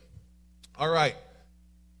All right.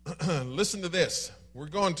 Listen to this. I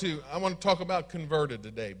want to talk about converted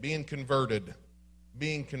today. Being converted.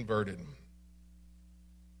 Being converted.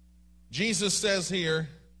 Jesus says here,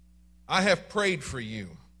 I have prayed for you,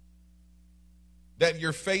 that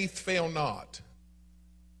your faith fail not.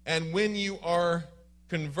 And when you are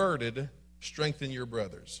converted, strengthen your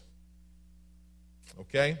brothers.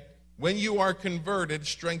 Okay? When you are converted,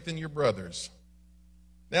 strengthen your brothers.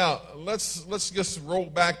 Now, let's just roll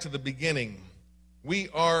back to the beginning. We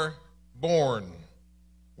are born.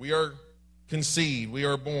 We are conceived. We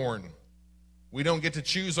are born. We don't get to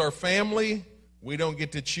choose our family. We don't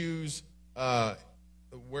get to choose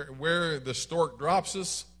where the stork drops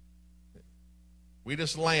us. We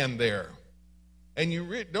just land there. And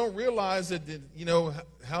you don't realize that,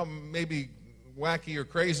 how maybe wacky or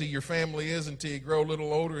crazy your family is until you grow a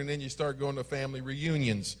little older, and then you start going to family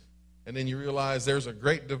reunions. And then you realize there's a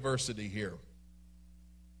great diversity here.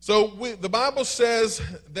 So the Bible says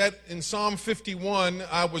that in Psalm 51,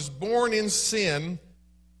 I was born in sin,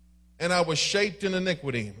 and I was shaped in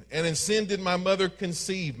iniquity. And in sin did my mother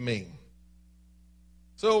conceive me.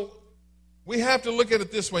 So we have to look at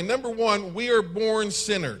it this way. Number one, we are born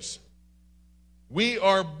sinners. We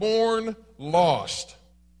are born lost.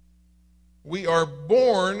 We are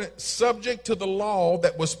born subject to the law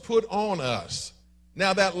that was put on us.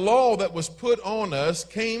 Now, that law that was put on us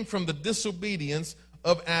came from the disobedience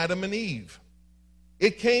of Adam and Eve.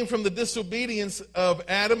 It came from the disobedience of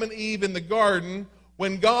Adam and Eve in the garden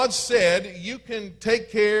when God said, you can take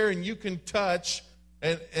care and you can touch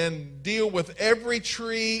and deal with every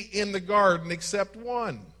tree in the garden except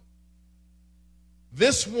one.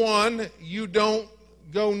 This one, you don't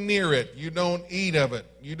go near it. You don't eat of it.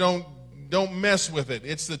 You don't mess with it.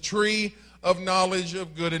 It's the tree of knowledge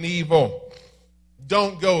of good and evil.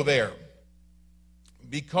 Don't go there.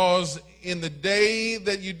 Because in the day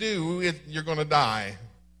that you do, you're going to die.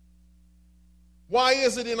 Why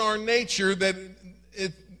is it in our nature that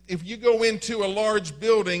if you go into a large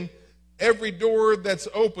building, every door that's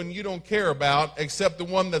open you don't care about except the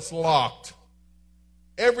one that's locked?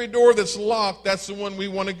 Every door that's locked, that's the one we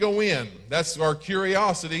want to go in. That's our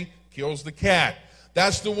curiosity kills the cat.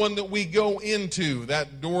 That's the one that we go into,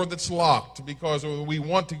 that door that's locked, because we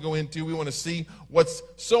want to go into, we want to see what's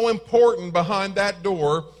so important behind that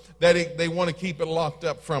door that they want to keep it locked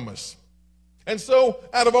up from us. And so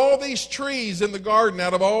out of all these trees in the garden,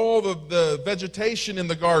 out of all the vegetation in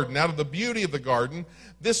the garden, out of the beauty of the garden,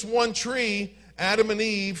 this one tree, Adam and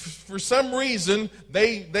Eve, for some reason,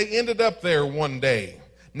 they ended up there one day.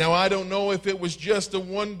 Now, I don't know if it was just a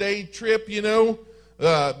one-day trip,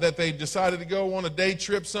 that they decided to go on a day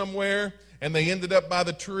trip somewhere, and they ended up by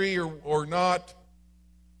the tree or not.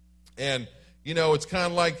 And, it's kind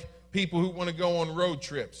of like people who want to go on road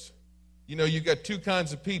trips. You've got two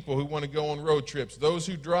kinds of people who want to go on road trips, those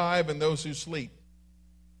who drive and those who sleep.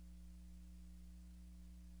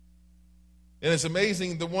 And it's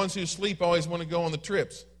amazing, the ones who sleep always want to go on the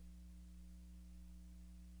trips.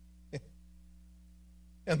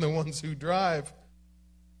 And the ones who drive,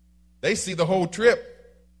 they see the whole trip.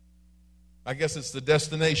 I guess it's the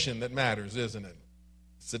destination that matters, isn't it?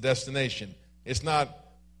 It's the destination. It's not...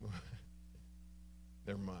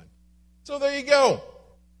 Never mind. So there you go.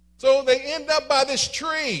 So they end up by this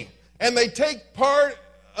tree, and they take part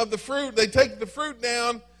of the fruit. They take the fruit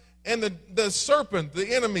down, and the serpent,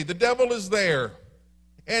 the enemy, the devil is there.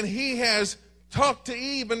 And he has talked to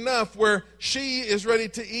Eve enough where she is ready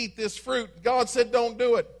to eat this fruit. God said, don't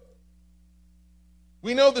do it.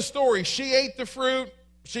 We know the story. She ate the fruit.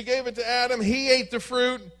 She gave it to Adam. He ate the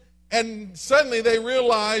fruit. And suddenly they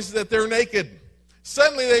realize that they're naked.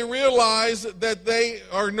 Suddenly they realize that they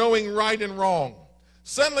are knowing right and wrong.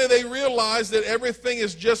 Suddenly they realize that everything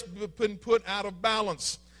has just been put out of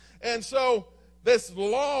balance. And so this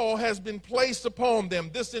law has been placed upon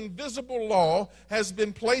them. This invisible law has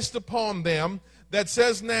been placed upon them that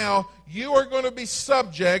says now you are going to be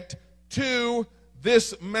subject to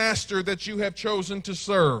this master that you have chosen to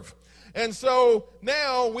serve. And so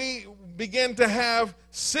now we begin to have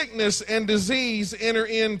sickness and disease enter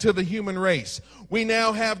into the human race. We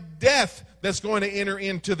now have death that's going to enter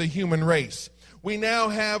into the human race. We now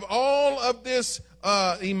have all of this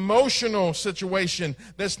emotional situation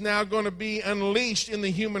that's now going to be unleashed in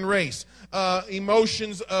the human race.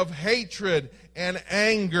 Emotions of hatred and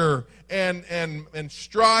anger and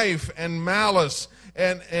strife and malice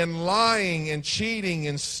and lying and cheating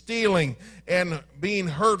and stealing and being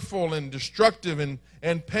hurtful and destructive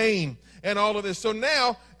and pain and all of this. So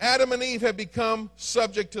now Adam and Eve have become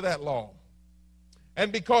subject to that law.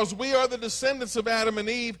 And because we are the descendants of Adam and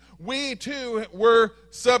Eve, we too were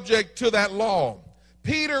subject to that law.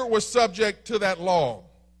 Peter was subject to that law.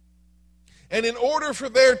 And in order for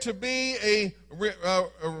there to be a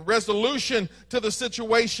resolution to the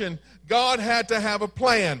situation, God had to have a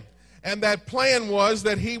plan. And that plan was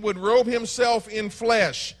that he would robe himself in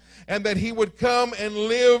flesh, and that he would come and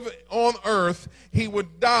live on earth. He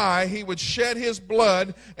would die, he would shed his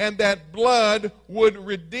blood, and that blood would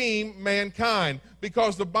redeem mankind.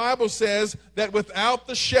 Because the Bible says that without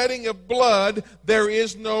the shedding of blood, there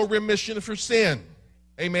is no remission for sin.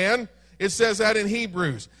 Amen? It says that in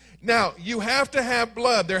Hebrews. Now, you have to have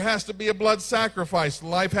blood. There has to be a blood sacrifice.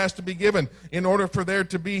 Life has to be given in order for there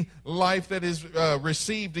to be life that is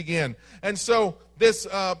received again. And so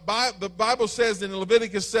the Bible says in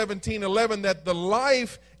Leviticus 17:11 that the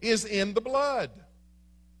life is in the blood.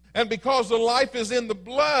 And because the life is in the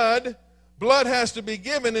blood, blood has to be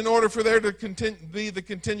given in order for there to be the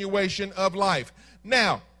continuation of life.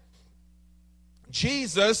 Now,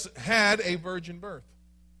 Jesus had a virgin birth.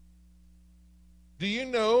 Do you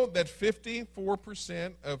know that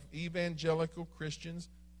 54% of evangelical Christians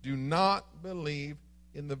do not believe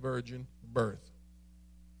in the virgin birth?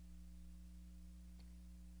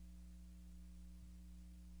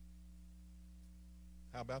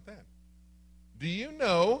 How about that? Do you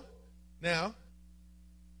know, now,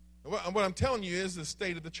 what I'm telling you is the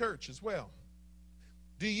state of the church as well.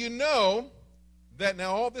 Do you know that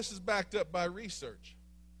now all this is backed up by research?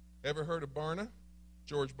 Ever heard of Barna?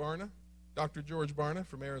 George Barna? Dr. George Barna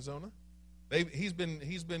from Arizona. He's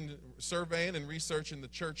been surveying and researching the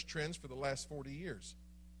church trends for the last 40 years.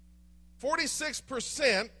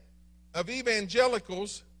 46% of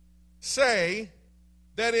evangelicals say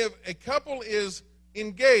that if a couple is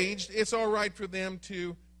engaged, it's all right for them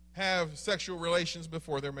to have sexual relations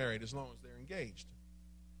before they're married, as long as they're engaged.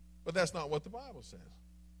 But that's not what the Bible says.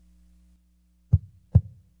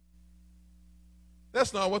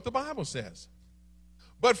 That's not what the Bible says.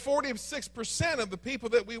 But 46% of the people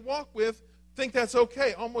that we walk with think that's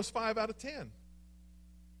okay, almost 5 out of 10.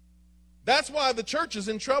 That's why the church is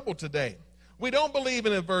in trouble today. We don't believe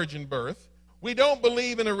in a virgin birth. We don't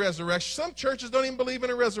believe in a resurrection. Some churches don't even believe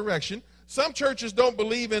in a resurrection. Some churches don't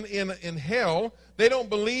believe in hell. They don't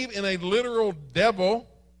believe in a literal devil.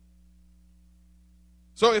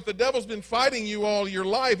 So if the devil's been fighting you all your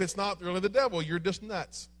life, it's not really the devil. You're just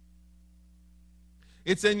nuts.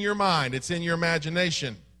 It's in your mind. It's in your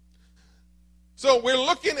imagination. So we're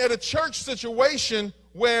looking at a church situation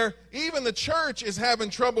where even the church is having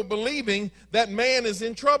trouble believing that man is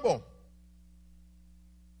in trouble.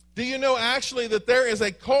 Do you know actually that there is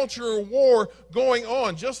a cultural war going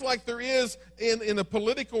on, just like there is in the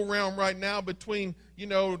political realm right now between,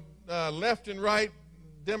 left and right,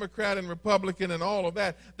 Democrat and Republican and all of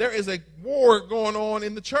that. There is a war going on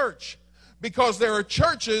in the church because there are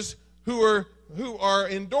churches who are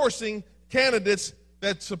endorsing candidates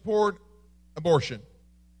that support abortion.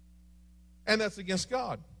 And that's against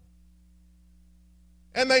God.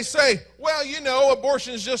 And they say, well,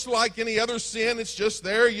 abortion is just like any other sin. It's just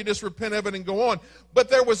there. You just repent of it and go on. But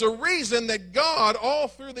there was a reason that God, all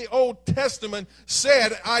through the Old Testament,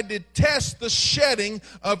 said, I detest the shedding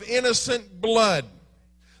of innocent blood.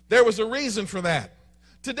 There was a reason for that.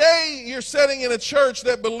 Today, you're sitting in a church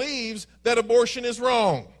that believes that abortion is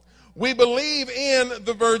wrong. We believe in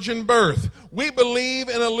the virgin birth. We believe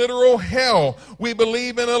in a literal hell. We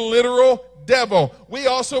believe in a literal devil. We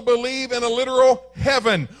also believe in a literal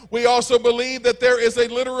heaven. We also believe that there is a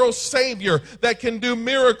literal Savior that can do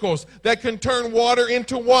miracles, that can turn water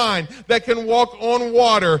into wine, that can walk on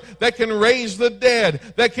water, that can raise the dead,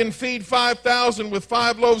 that can feed 5,000 with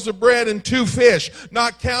 5 loaves of bread and 2 fish,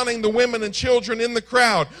 not counting the women and children in the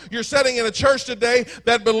crowd. You're sitting in a church today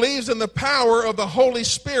that believes in the power of the Holy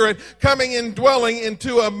Spirit coming and dwelling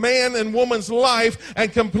into a man and woman's life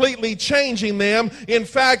and completely changing them. In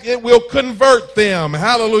fact, it will convert them.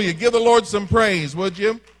 Hallelujah. Give the Lord some praise, would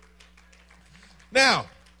you? Now,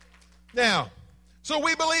 so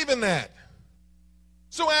we believe in that.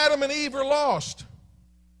 So Adam and Eve are lost.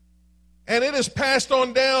 And it is passed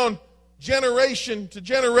on down generation to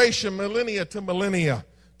generation, millennia to millennia,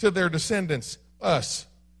 to their descendants, us.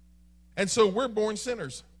 And so we're born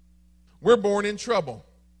sinners. We're born in trouble.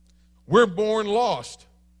 We're born lost.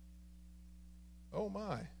 Oh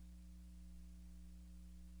my.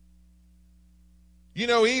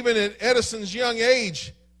 Even at Edison's young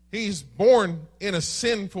age, he's born in a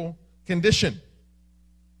sinful condition.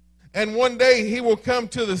 And one day he will come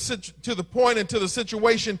to the point and to the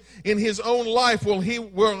situation in his own life where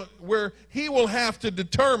he will have to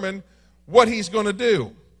determine what he's going to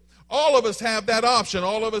do. All of us have that option.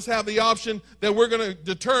 All of us have the option that we're going to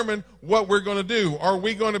determine what we're going to do. Are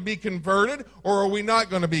we going to be converted or are we not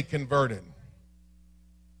going to be converted?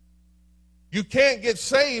 You can't get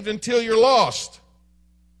saved until you're lost.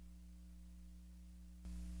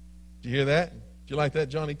 Did you hear that? Did you like that,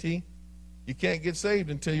 Johnny T? You can't get saved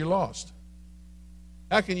until you're lost.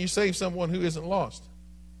 How can you save someone who isn't lost?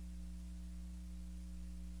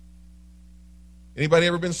 Anybody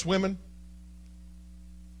ever been swimming?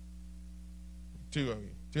 Two of you.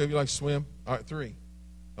 Two of you like to swim? All right, three.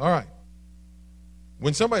 All right.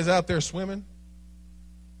 When somebody's out there swimming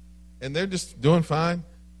and they're just doing fine,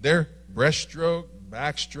 their breaststroke,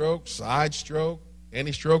 backstroke, side stroke,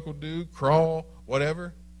 any stroke will do, crawl,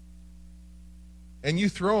 whatever, and you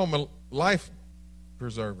throw them a life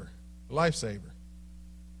preserver, a lifesaver,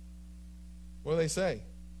 what do they say?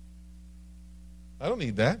 I don't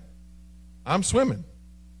need that. I'm swimming.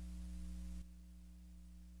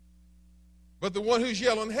 But the one who's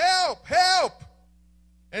yelling, help, help,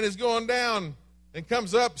 and is going down and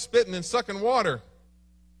comes up spitting and sucking water,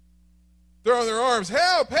 throwing their arms,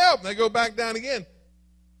 help, help, and they go back down again.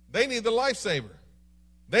 They need the lifesaver.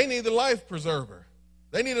 They need the life preserver.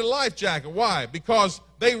 They need a life jacket. Why? Because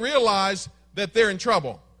they realize that they're in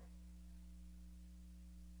trouble.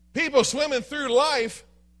 People swimming through life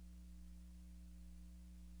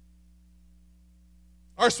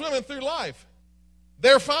are swimming through life.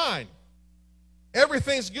 They're fine.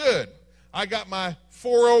 Everything's good. I got my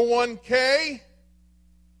 401k. I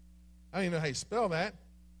don't even know how you spell that.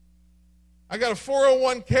 I got a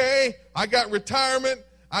 401k. I got retirement.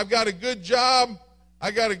 I've got a good job.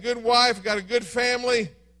 I got a good wife. I got a good family.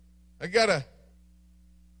 I got a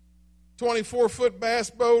 24-foot bass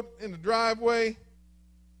boat in the driveway.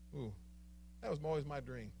 Ooh, that was always my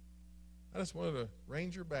dream. I just wanted a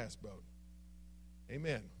Ranger bass boat.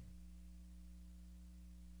 Amen.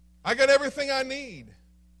 I got everything I need.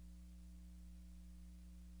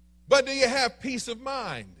 But do you have peace of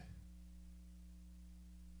mind?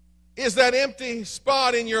 Is that empty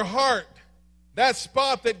spot in your heart, that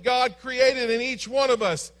spot that God created in each one of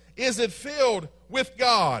us, is it filled with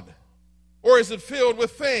God? Or is it filled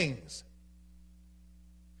with things?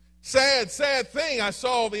 Sad thing I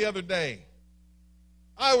saw the other day.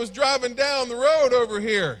 I was driving down the road over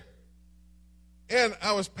here, and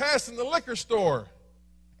I was passing the liquor store,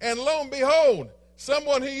 and lo and behold,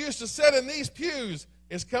 someone who used to sit in these pews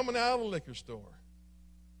is coming out of the liquor store.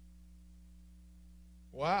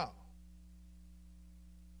 Wow.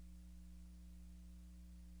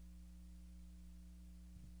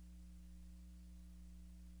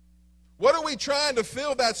 What are we trying to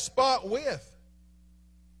fill that spot with?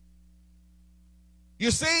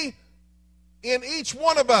 You see, in each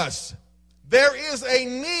one of us, there is a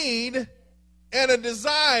need and a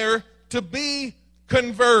desire to be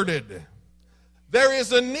converted. There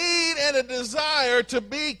is a need and a desire to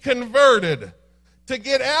be converted, to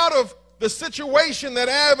get out of the situation that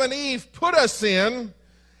Adam and Eve put us in,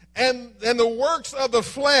 and the works of the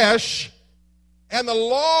flesh and the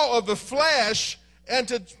law of the flesh, and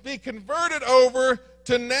to be converted over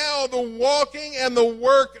to now the walking and the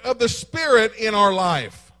work of the Spirit in our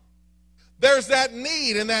life. There's that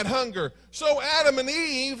need and that hunger. So Adam and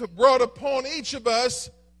Eve brought upon each of us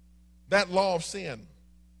that law of sin,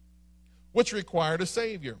 which required a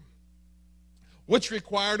Savior, which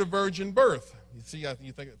required a virgin birth. You see,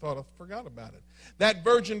 you thought I forgot about it. That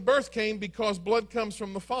virgin birth came because blood comes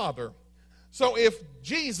from the Father. So if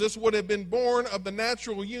Jesus would have been born of the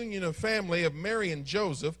natural union of family of Mary and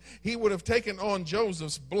Joseph, he would have taken on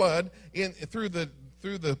Joseph's blood through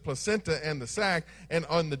the placenta and the sac and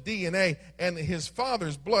on the DNA, and his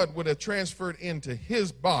father's blood would have transferred into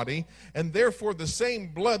his body, and therefore the same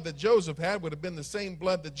blood that Joseph had would have been the same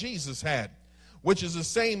blood that Jesus had, which is the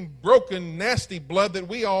same broken, nasty blood that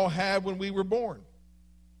we all had when we were born.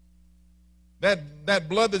 That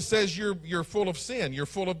blood that says you're full of sin, you're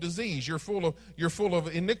full of disease, you're full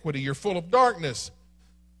of iniquity, you're full of darkness.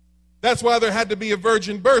 That's why there had to be a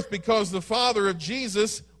virgin birth, because the father of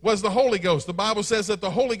Jesus was the Holy Ghost. The Bible says that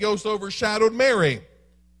the Holy Ghost overshadowed Mary.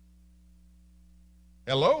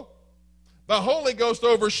 Hello? The Holy Ghost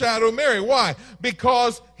overshadowed Mary. Why?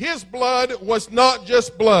 Because his blood was not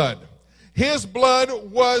just blood. His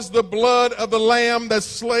blood was the blood of the Lamb that's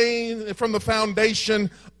slain from the foundation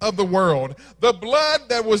of the world. The blood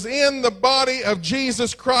that was in the body of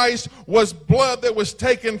Jesus Christ was blood that was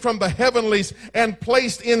taken from the heavenlies and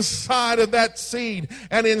placed inside of that seed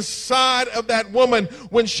and inside of that woman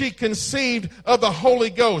when she conceived of the Holy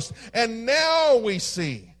Ghost. And now we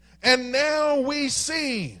see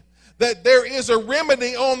that there is a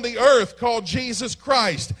remedy on the earth called Jesus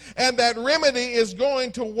Christ. And that remedy is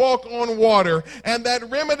going to walk on water. And that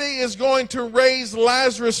remedy is going to raise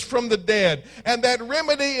Lazarus from the dead. And that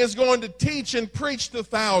remedy is going to teach and preach to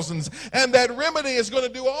thousands. And that remedy is going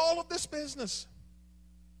to do all of this business.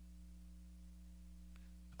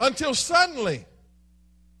 Until suddenly,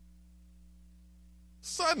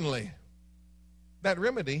 that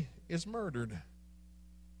remedy is murdered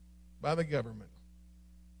by the government.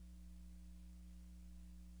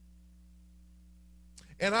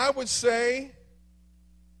 And I would say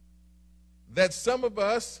that some of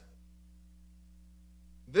us,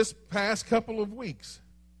 this past couple of weeks,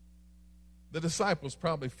 the disciples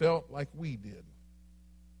probably felt like we did.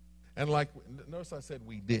 And notice I said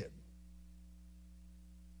we did.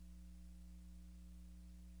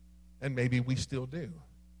 And maybe we still do.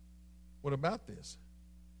 What about this?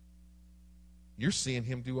 You're seeing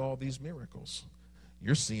him do all these miracles.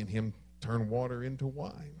 You're seeing him turn water into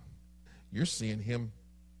wine. You're seeing him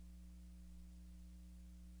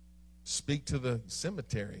speak to the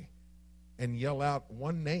cemetery and yell out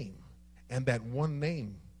one name. And that one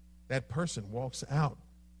name, that person walks out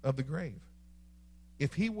of the grave.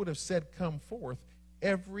 If he would have said, come forth,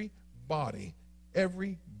 everybody,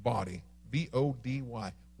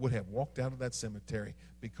 B-O-D-Y, would have walked out of that cemetery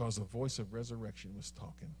because the voice of resurrection was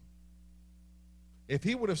talking. If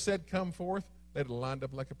he would have said, come forth, they'd have lined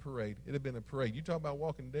up like a parade. It'd have been a parade. You talk about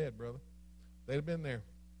walking dead, brother. They'd have been there.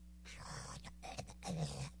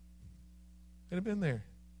 They'd have been there.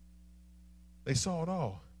 They saw it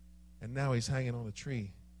all. And now he's hanging on a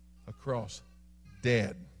tree, a cross,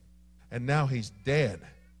 dead. And now he's dead.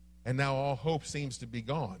 And now all hope seems to be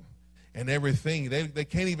gone. And everything, they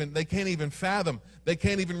can't even fathom. They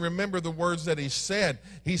can't even remember the words that he said.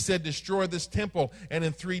 He said, destroy this temple, and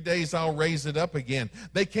in 3 days I'll raise it up again.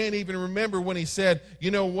 They can't even remember when he said,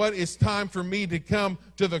 you know what, it's time for me to come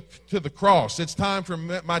to the cross. It's time for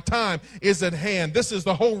my time is at hand. This is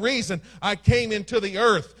the whole reason I came into the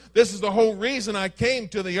earth. This is the whole reason I came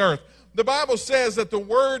to the earth. The Bible says that the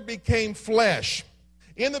Word became flesh.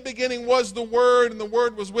 In the beginning was the Word, and the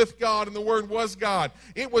Word was with God, and the Word was God.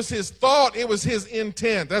 It was his thought. It was his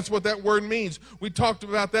intent. That's what that word means. We talked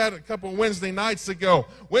about that a couple of Wednesday nights ago.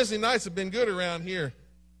 Wednesday nights have been good around here,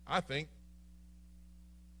 I think.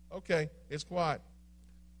 Okay, it's quiet.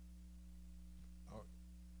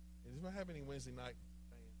 Does anybody have any Wednesday night?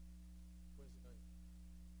 Wednesday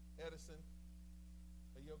night. Edison,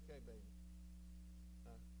 are you okay, baby?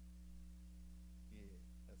 Yeah,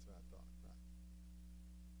 that's what I thought. Right.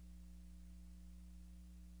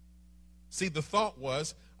 See, the thought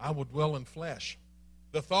was, I will dwell in flesh.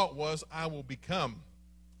 The thought was, I will become.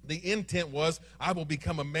 The intent was, I will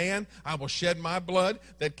become a man. I will shed my blood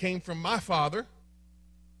that came from my Father,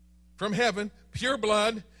 from heaven, pure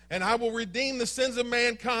blood, and I will redeem the sins of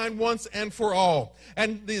mankind once and for all.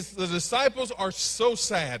 And the disciples are so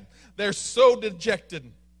sad. They're so dejected.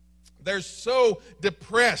 They're so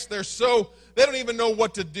depressed. They don't even know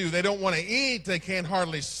what to do. They don't want to eat. They can't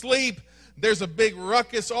hardly sleep. There's a big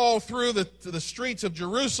ruckus all through the streets of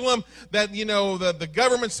Jerusalem that, the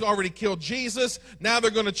government's already killed Jesus. Now they're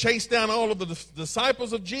going to chase down all of the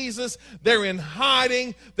disciples of Jesus. They're in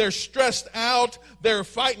hiding. They're stressed out. They're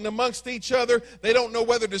fighting amongst each other. They don't know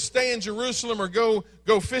whether to stay in Jerusalem or go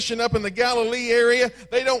fishing up in the Galilee area.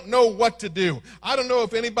 They don't know what to do. I don't know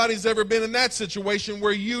if anybody's ever been in that situation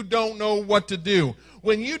where you don't know what to do.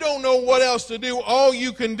 When you don't know what else to do, all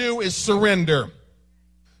you can do is surrender.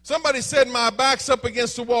 Somebody said, my back's up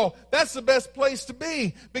against the wall. That's the best place to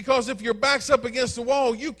be, because if your back's up against the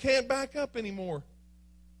wall, you can't back up anymore.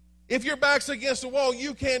 If your back's against the wall,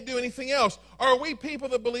 you can't do anything else. Are we people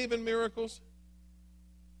that believe in miracles?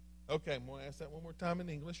 Okay, I'm going to ask that one more time in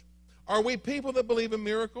English. Are we people that believe in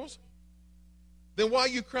miracles? Then why are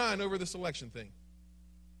you crying over this election thing?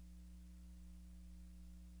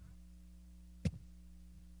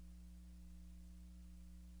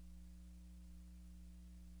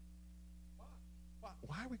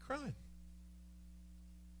 Why are we crying?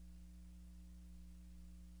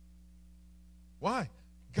 Why?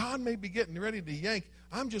 God may be getting ready to yank.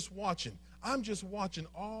 I'm just watching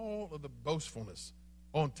all of the boastfulness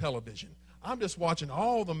on television. I'm just watching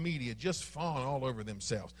all the media just fawn all over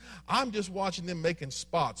themselves. I'm just watching them making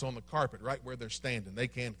spots on the carpet right where they're standing. They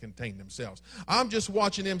can't contain themselves. I'm just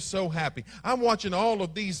watching them so happy. I'm watching all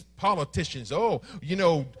of these politicians. Oh,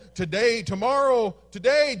 today,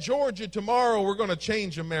 Georgia, tomorrow we're going to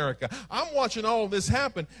change America. I'm watching all of this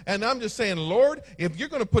happen, and I'm just saying, Lord, if you're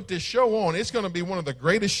going to put this show on, it's going to be one of the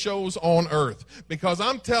greatest shows on earth, because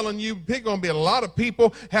I'm telling you, there's going to be a lot of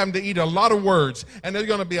people having to eat a lot of words, and there's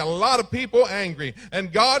going to be a lot of people people angry.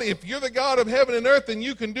 And God, if you're the God of heaven and earth, then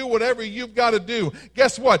you can do whatever you've got to do.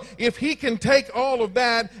 Guess what? If he can take all of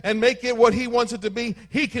that and make it what he wants it to be,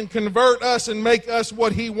 he can convert us and make us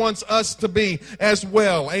what he wants us to be as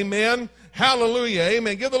well. Amen? Hallelujah.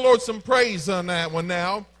 Amen. Give the Lord some praise on that one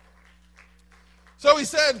now. So he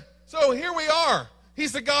said, so here we are.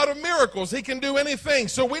 He's the God of miracles. He can do anything.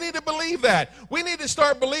 So we need to believe that. We need to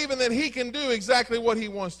start believing that he can do exactly what he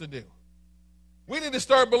wants to do. We need to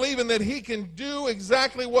start believing that he can do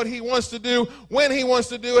exactly what he wants to do, when he wants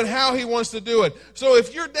to do it, how he wants to do it. So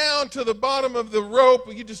if you're down to the bottom of the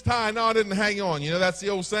rope, you just tie a knot and hang on. You know, that's the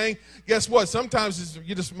old saying. Guess what? Sometimes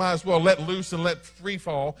you just might as well let loose and let free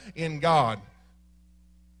fall in God.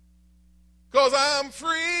 Because I'm free.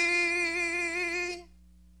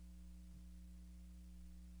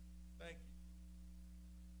 Thank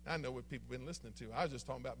you. I know what people have been listening to. I was just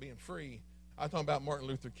talking about being free. I was talking about Martin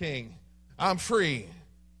Luther King. I'm free.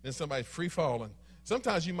 Then somebody's free falling.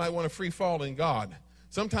 Sometimes you might want to free fall in God.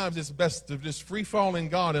 Sometimes it's best to just free fall in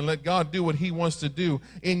God and let God do what he wants to do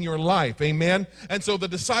in your life. Amen? And so the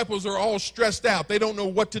disciples are all stressed out. They don't know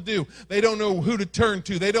what to do. They don't know who to turn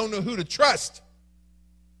to. They don't know who to trust.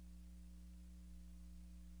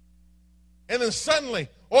 And then suddenly,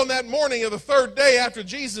 on that morning of the third day after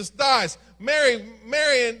Jesus dies, Mary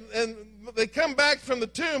and they come back from the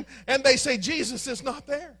tomb and they say, Jesus is not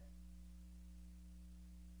there.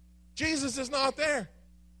 Jesus is not there.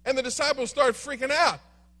 And the disciples start freaking out.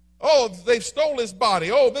 Oh, they've stole his body.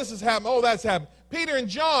 Oh, this has happened. Oh, that's happened. Peter and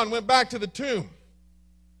John went back to the tomb.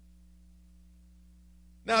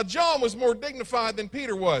 Now, John was more dignified than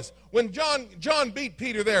Peter was. When John beat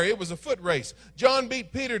Peter there, it was a foot race. John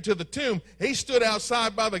beat Peter to the tomb. He stood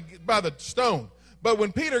outside by the stone. But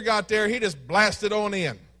when Peter got there, he just blasted on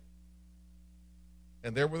in.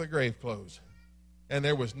 And there were the grave clothes. And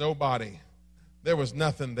there was no body. There was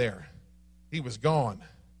nothing there. He was gone.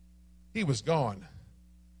 He was gone.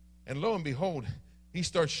 And lo and behold, he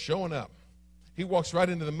starts showing up. He walks right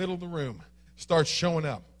into the middle of the room, starts showing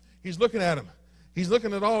up. He's looking at him. He's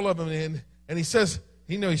looking at all of them, and he says,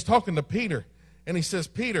 he's talking to Peter. And he says,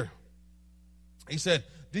 Peter, he said,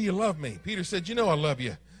 do you love me? Peter said, you know I love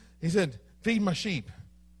you. He said, feed my sheep.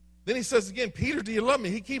 Then he says again, Peter, do you love me?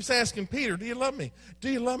 He keeps asking Peter, do you love me? Do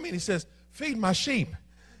you love me? And he says, feed my sheep.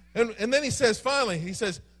 And then he says, finally, he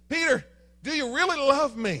says, Peter, do you really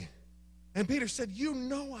love me? And Peter said, you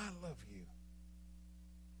know I love you.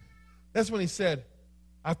 That's when he said,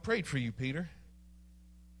 I've prayed for you, Peter.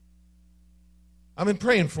 I've been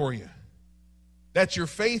praying for you, that your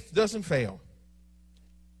faith doesn't fail.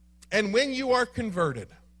 And when you are converted,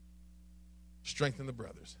 strengthen the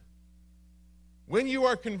brothers. When you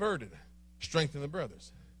are converted, strengthen the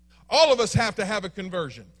brothers. All of us have to have a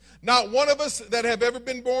conversion. Not one of us that have ever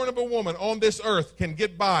been born of a woman on this earth can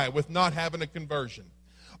get by with not having a conversion.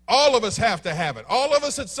 All of us have to have it. All of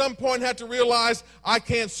us at some point have to realize, I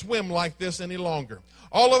can't swim like this any longer.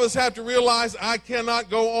 All of us have to realize I cannot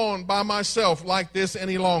go on by myself like this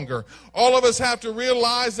any longer. All of us have to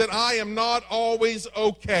realize that I am not always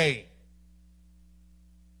okay.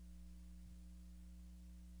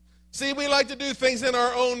 See, we like to do things in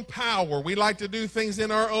our own power. We like to do things in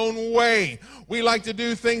our own way. We like to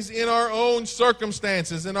do things in our own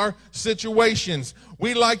circumstances, in our situations.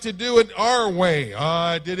 We like to do it our way.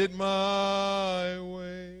 I did it my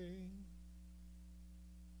way.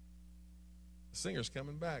 The singer's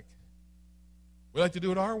coming back. We like to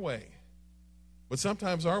do it our way. But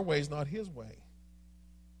sometimes our way is not his way.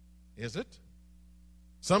 Is it?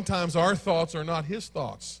 Sometimes our thoughts are not his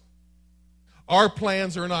thoughts. Our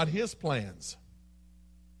plans are not his plans.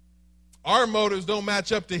 Our motives don't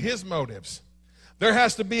match up to his motives. There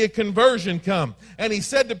has to be a conversion come. And he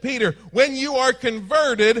said to Peter, when you are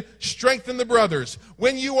converted, strengthen the brothers.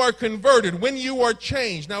 When you are converted, when you are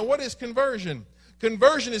changed. Now, what is conversion?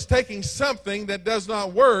 Conversion is taking something that does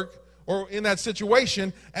not work or in that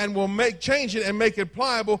situation and will change it and make it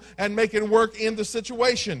pliable and make it work in the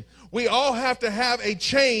situation. We all have to have a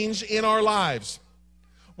change in our lives.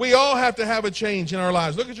 We all have to have a change in our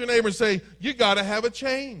lives. Look at your neighbor and say, you got to have a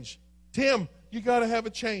change. Tim, you got to have a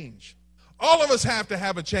change. All of us have to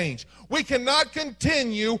have a change. We cannot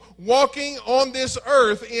continue walking on this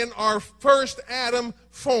earth in our first Adam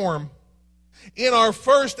form, in our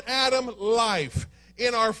first Adam life,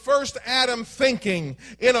 in our first Adam thinking,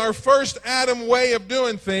 in our first Adam way of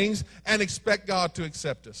doing things, and expect God to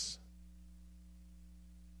accept us.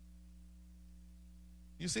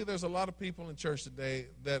 You see, there's a lot of people in church today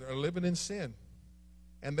that are living in sin,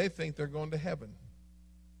 and they think they're going to heaven.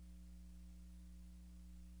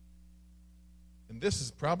 And this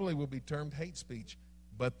is probably will be termed hate speech,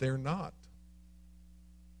 but they're not.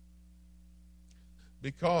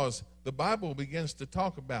 Because the Bible begins to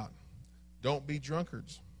talk about don't be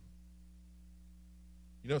drunkards.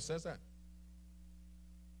 You know it says that.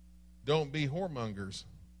 Don't be whoremongers.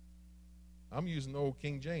 I'm using the old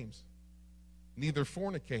King James. Neither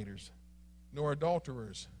fornicators, nor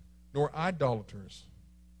adulterers, nor idolaters,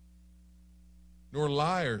 nor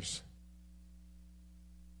liars.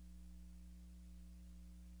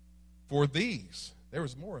 For these, there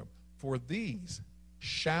was more of them, for these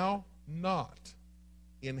shall not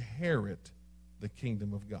inherit the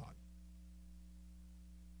kingdom of God.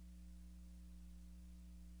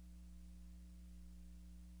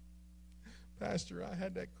 Pastor, I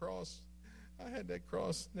had that cross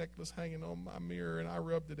necklace hanging on my mirror, and I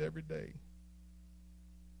rubbed it every day.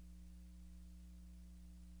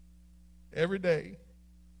 Every day.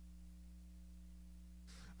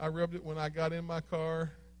 I rubbed it when I got in my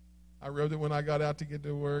car. I rubbed it when I got out to get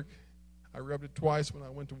to work. I rubbed it twice when I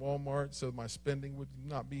went to Walmart so my spending would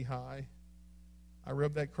not be high. I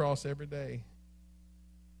rubbed that cross every day.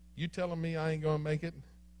 You telling me I ain't going to make it?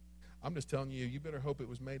 I'm just telling you, you better hope it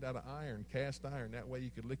was made out of iron, cast iron. That way you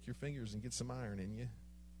could lick your fingers and get some iron in you.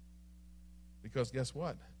 Because guess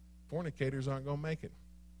what? Fornicators aren't going to make it.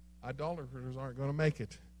 Idolaters aren't going to make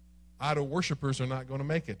it. Idol worshipers are not going to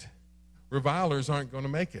make it. Revilers aren't going to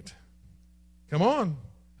make it. Come on.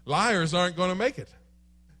 Liars aren't going to make it.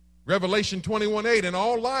 Revelation 21:8, and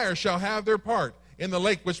all liars shall have their part in the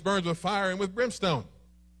lake which burns with fire and with brimstone.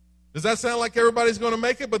 Does that sound like everybody's going to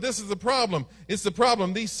make it? But this is the problem. It's the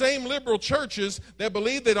problem. These same liberal churches that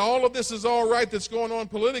believe that all of this is all right that's going on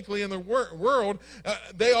politically in the world,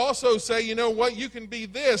 they also say, you know what, you can be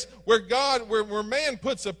this, where man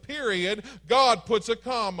puts a period, God puts a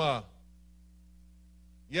comma.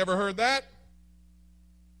 You ever heard that?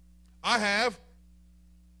 I have.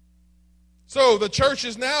 So the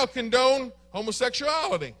churches now condone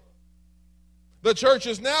homosexuality. The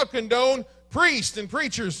churches now condone priests and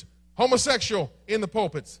preachers homosexual in the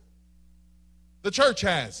pulpits. The church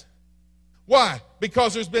has. Why?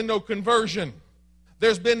 Because there's been no conversion.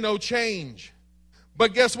 There's been no change.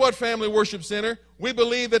 But guess what, Family Worship Center? We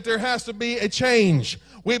believe that there has to be a change.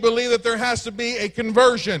 We believe that there has to be a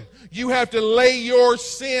conversion. You have to lay your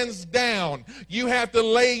sins down. You have to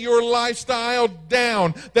lay your lifestyle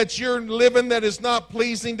down that you're living that is not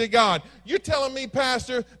pleasing to God. You're telling me,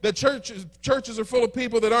 Pastor, that churches are full of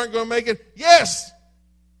people that aren't going to make it? Yes!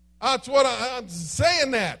 That's what I'm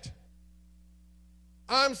saying that.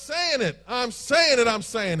 I'm saying it. I'm saying it. I'm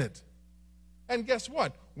saying it. And guess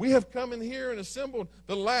what? We have come in here and assembled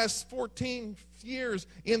the last 14 years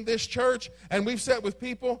in this church, and we've sat with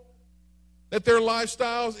people that their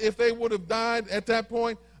lifestyles, if they would have died at that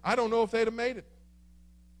point, I don't know if they'd have made it.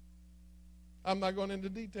 I'm not going into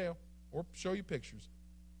detail or show you pictures.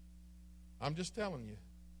 I'm just telling you.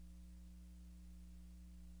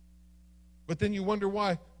 But then you wonder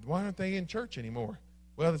why aren't they in church anymore?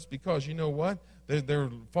 Well, it's because, you know what? They're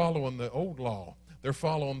following the old law. They're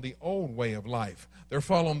following the old way of life. They're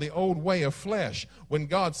following the old way of flesh. When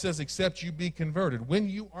God says, except you be converted. When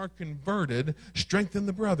you are converted, strengthen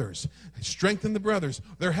the brothers. Strengthen the brothers.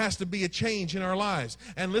 There has to be a change in our lives.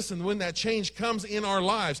 And listen, when that change comes in our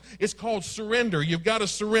lives, it's called surrender. You've got to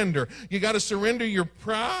surrender. You got to surrender your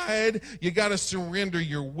pride. You got to surrender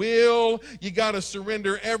your will. You got to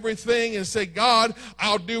surrender everything and say, God,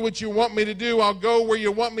 I'll do what you want me to do. I'll go where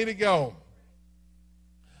you want me to go.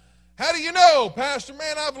 How do you know, Pastor?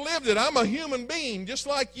 Man, I've lived it. I'm a human being just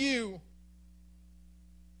like you.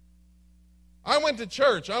 I went to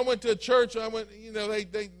church. You know,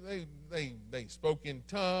 they spoke in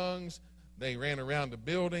tongues. They ran around the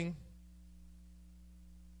building.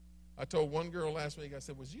 I told one girl last week, I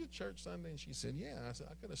said, was you at church Sunday? And she said, yeah. I said,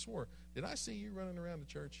 I could have swore. Did I see you running around the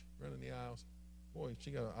church, running the aisles? Boy,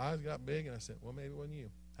 her eyes got big, and I said, well, maybe it wasn't you.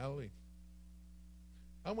 Hallelujah.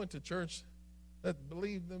 I went to church that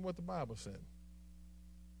believed in what the Bible said.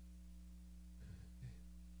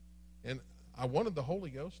 And I wanted the Holy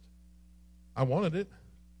Ghost. I wanted it.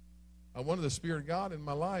 I wanted the Spirit of God in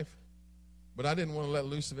my life. But I didn't want to let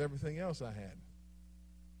loose of everything else I had.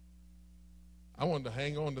 I wanted to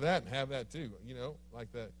hang on to that and have that too. You know, like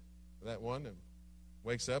that one that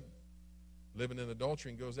wakes up living in adultery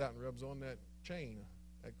and goes out and rubs on that chain,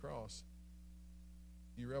 that cross.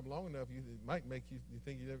 You rub long enough, it might make you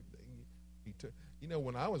think he took. You know,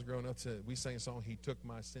 when I was growing up, we sang a song, He Took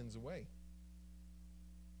My Sins Away.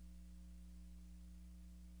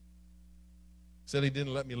 Said He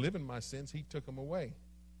didn't let me live in my sins. He took them away.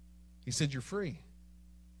 He said, you're free.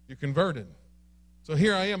 You're converted. So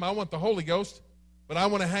here I am. I want the Holy Ghost, but I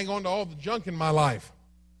want to hang on to all the junk in my life.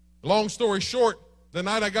 Long story short, the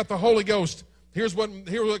night I got the Holy Ghost, Here's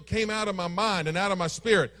what came out of my mind and out of my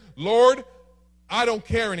spirit. Lord, I don't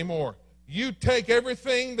care anymore. You take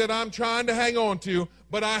everything that I'm trying to hang on to,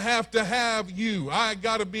 but I have to have you. I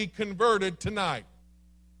got to be converted tonight.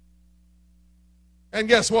 And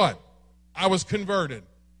guess what? I was converted.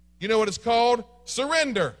 You know what it's called?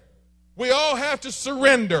 Surrender. We all have to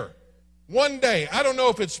surrender. One day, I don't know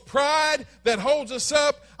if it's pride that holds us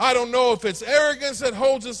up. I don't know if it's arrogance that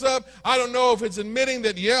holds us up. I don't know if it's admitting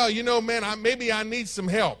that, man, maybe I need some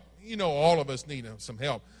help. All of us need some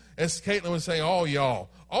help. As Caitlin would say, all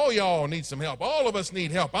y'all need some help. All of us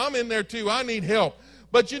need help. I'm in there too. I need help.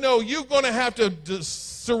 But you're going to have to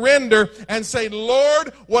surrender and say, Lord,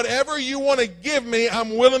 whatever you want to give me,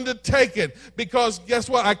 I'm willing to take it. Because guess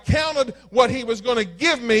what? I counted what he was going to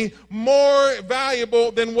give me more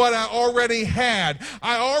valuable than what I already had.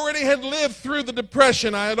 I already had lived through the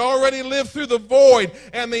depression. I had already lived through the void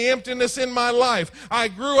and the emptiness in my life. I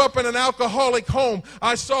grew up in an alcoholic home.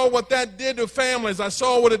 I saw what that did to families. I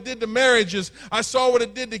saw what it did to marriages. I saw what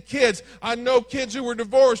it did to kids. I know kids who were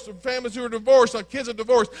divorced, families who were divorced, kids of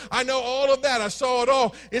divorce. I know all of that. I saw it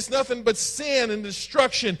all. It's nothing but sin and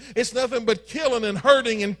destruction. It's nothing but killing and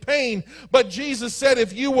hurting and pain. But Jesus said,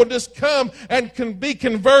 if you will just come and can be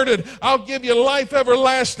converted, I'll give you life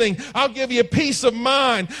everlasting. I'll give you peace of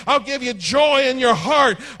mind. I'll give you joy in your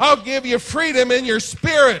heart. I'll give you freedom in your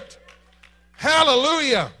spirit.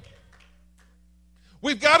 Hallelujah.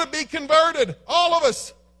 We've got to be converted, all of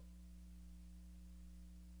us.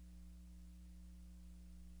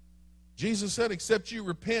 Jesus said, except you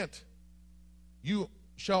repent, you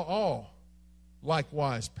shall all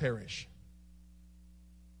likewise perish.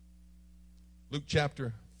 Luke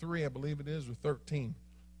chapter 3, I believe it is, or 13,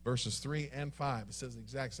 verses 3 and 5. It says the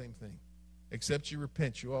exact same thing. Except you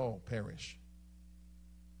repent, you all perish.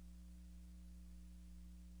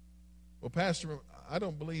 Well, Pastor, I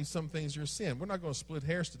don't believe some things are sin. We're not going to split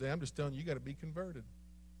hairs today. I'm just telling you, you got to be converted.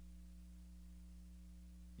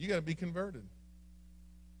 You got to be converted.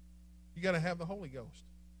 You got to have the Holy Ghost.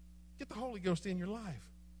 Get the Holy Ghost in your life.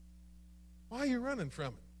 Why are you running from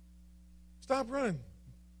it? Stop running.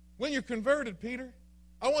 When you're converted, Peter,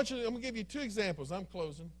 I'm going to give you two examples. I'm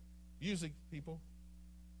closing. Music, people.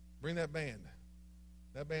 Bring that band.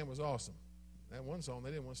 That band was awesome. That one song, they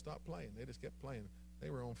didn't want to stop playing. They just kept playing. They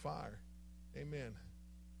were on fire. Amen.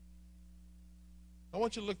 I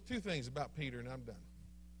want you to look at two things about Peter, and I'm done.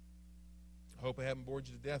 I hope I haven't bored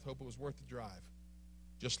you to death. Hope it was worth the drive.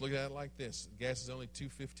 Just look at it like this. Gas is only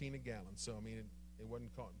 $2.15 a gallon. So, I mean,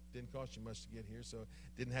 didn't cost you much to get here, so it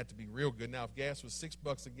didn't have to be real good. Now, if gas was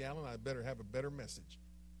 $6 a gallon, I'd better have a better message.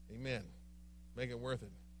 Amen. Make it worth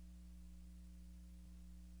it.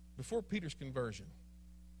 Before Peter's conversion,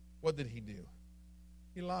 what did he do?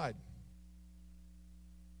 He lied.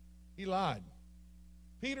 He lied.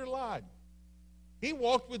 Peter lied. He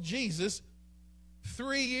walked with Jesus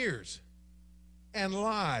 3 years and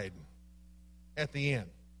lied at the end.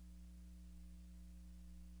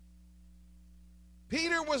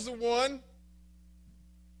 Peter was the one,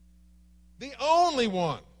 the only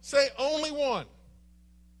one, say only one,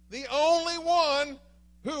 the only one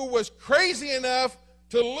who was crazy enough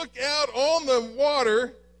to look out on the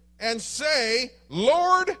water and say,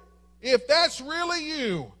 Lord, if that's really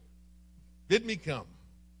you, bid me come.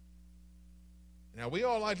 Now, we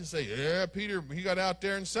all like to say, yeah, Peter, he got out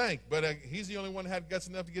there and sank, but he's the only one that had guts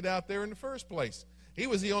enough to get out there in the first place. He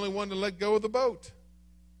was the only one to let go of the boat.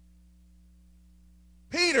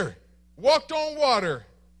 Peter walked on water.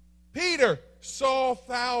 Peter saw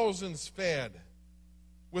thousands fed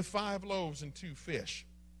with 5 loaves and 2 fish.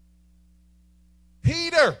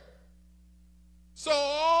 Peter saw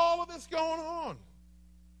all of this going on.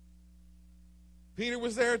 Peter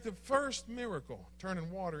was there at the first miracle,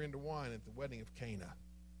 turning water into wine at the wedding of Cana.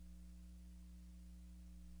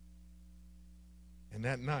 And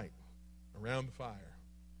that night, around the fire,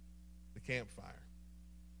 the campfire,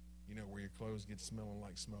 you know, where your clothes get smelling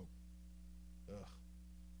like smoke. Ugh.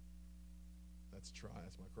 That's a try.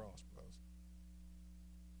 That's my cross, bros.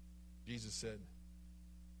 Jesus said,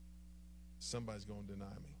 somebody's going to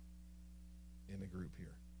deny me in the group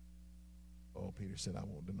here. Oh, Peter said, I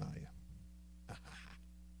won't deny you.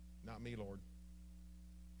 Not me, Lord.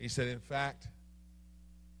 He said, in fact,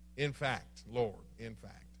 Lord, in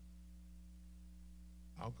fact,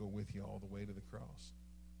 I'll go with you all the way to the cross.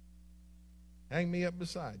 Hang me up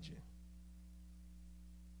beside you.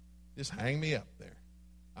 Just hang me up there.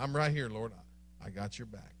 I'm right here, Lord. I got your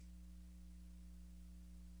back.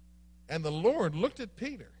 And the Lord looked at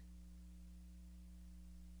Peter.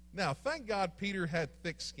 Now, thank God Peter had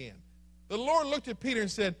thick skin. The Lord looked at Peter and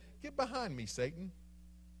said, get behind me, Satan.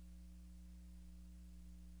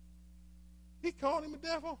 He called him a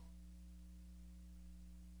devil.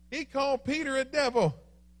 He called Peter a devil.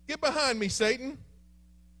 Get behind me, Satan.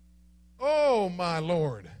 Oh, my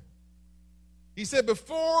Lord. He said,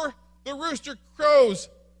 before the rooster crows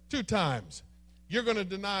 2 times, you're going to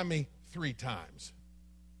deny me 3 times.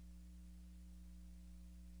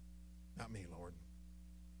 Not me, Lord.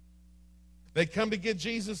 They come to get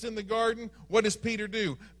Jesus in the garden. What does Peter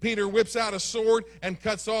do? Peter whips out a sword and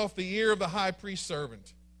cuts off the ear of the high priest's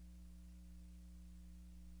servant.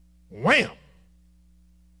 Wham!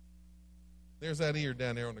 There's that ear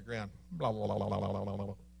down there on the ground. Blah, blah, blah, blah, blah, blah,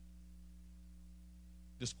 blah.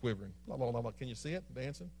 Just quivering. Blah, blah, blah, blah. Can you see it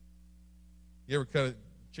dancing? You ever cut a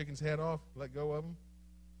chicken's head off, let go of them?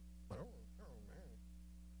 Oh, man.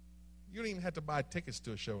 You don't even have to buy tickets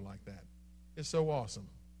to a show like that. It's so awesome.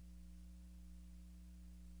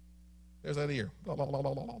 There's that ear. Blah, blah, blah,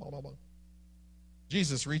 blah, blah, blah, blah.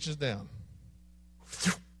 Jesus reaches down,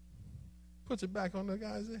 puts it back on the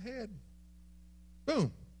guy's head.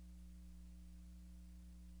 Boom.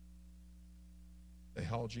 They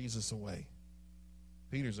haul Jesus away.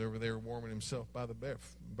 Peter's over there warming himself by the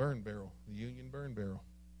burn barrel, the Union burn barrel.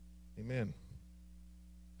 Amen.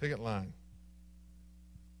 Picket line.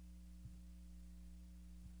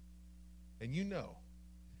 And you know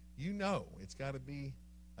it's got to be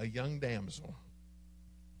a young damsel.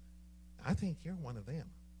 I think you're one of them.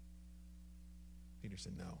 Peter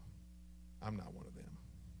said, no, I'm not one of them.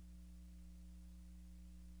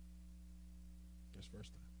 Just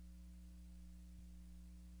first time.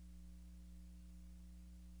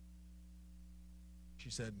 She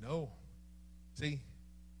said, no. See,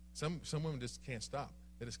 some women just can't stop.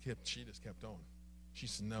 She just kept on. She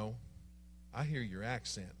said, no, I hear your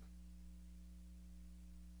accent.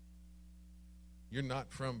 You're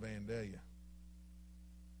not from Vandalia.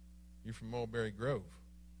 You're from Mulberry Grove.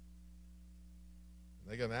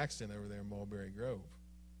 They got an accent over there in Mulberry Grove.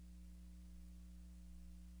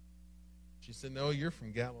 She said, no, you're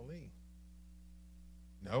from Galilee.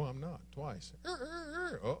 No, I'm not. Twice.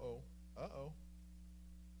 Uh-oh. Uh-oh.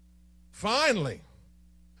 Finally,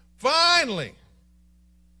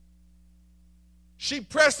 she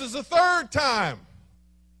presses a 3rd time.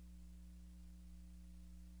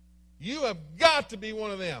 You have got to be one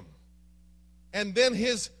of them. And then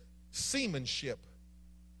his seamanship,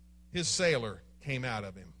 his sailor, came out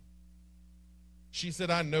of him. She said,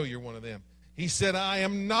 I know you're one of them. He said, I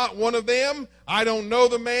am not one of them. I don't know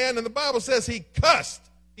the man. And the Bible says he cussed.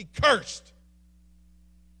 He cursed.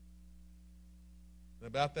 And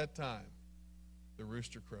about that time, the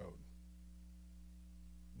rooster crowed.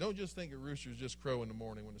 Don't just think of roosters just crow in the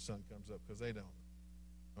morning when the sun comes up, because they don't.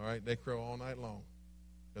 All right? They crow all night long.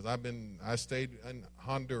 Because I stayed in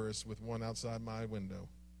Honduras with one outside my window.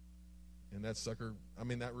 And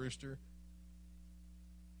that rooster,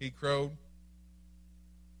 he crowed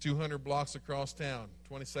 200 blocks across town.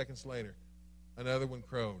 20 seconds later, another one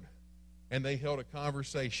crowed. And they held a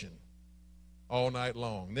conversation all night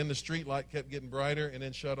long. Then the street light kept getting brighter and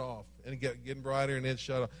then shut off. And it kept getting brighter and then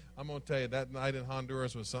shut off. I'm going to tell you, that night in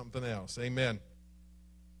Honduras was something else. Amen.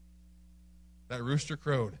 That rooster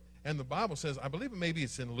crowed. And the Bible says, I believe maybe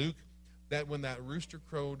it's in Luke, that when that rooster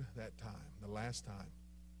crowed that time, the last time,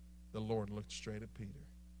 the Lord looked straight at Peter.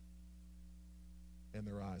 And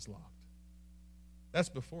their eyes locked. That's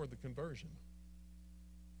before the conversion.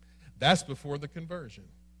 That's before the conversion.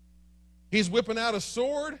 He's whipping out a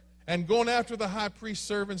sword and going after the high priest's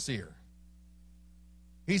servant's ear.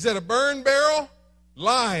 He's at a burn barrel,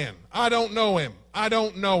 lying. I don't know him. I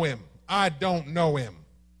don't know him. I don't know him.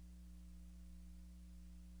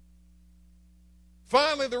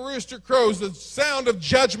 Finally, the rooster crows. The sound of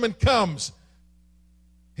judgment comes.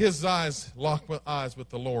 His eyes lock eyes with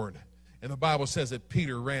the Lord. And the Bible says that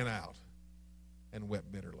Peter ran out and wept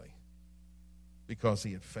bitterly because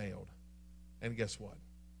he had failed. And guess what?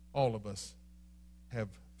 All of us have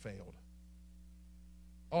failed.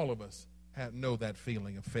 All of us know that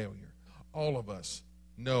feeling of failure. All of us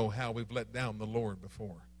know how we've let down the Lord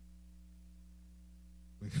before.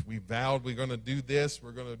 We vowed we're going to do this,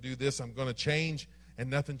 we're going to do this, I'm going to change, and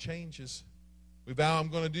nothing changes. We vow I'm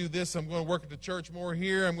going to do this, I'm going to work at the church more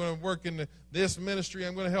here, I'm going to work in this ministry,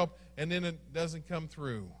 I'm going to help, and then it doesn't come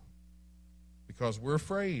through. Because we're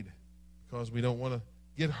afraid, because we don't want to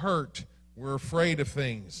get hurt. We're afraid of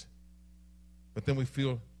things. But then we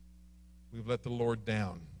feel we've let the Lord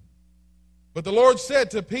down. But the Lord said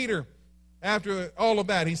to Peter, after all of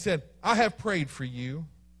that, he said, I have prayed for you.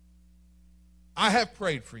 I have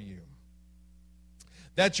prayed for you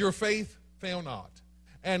that your faith fail not.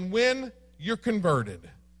 And when you're converted,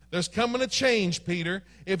 there's coming a change, Peter.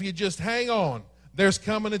 If you just hang on, there's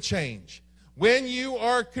coming a change. When you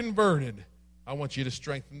are converted, I want you to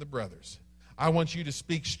strengthen the brothers. I want you to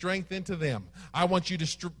speak strength into them. I want you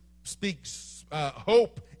to speak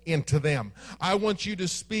hope into them. I want you to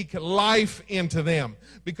speak life into them.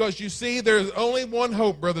 Because you see, there's only one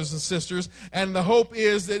hope, brothers and sisters, and the hope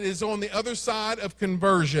is that it's on the other side of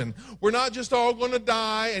conversion. We're not just all going to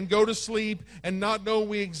die and go to sleep and not know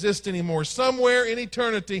we exist anymore. Somewhere in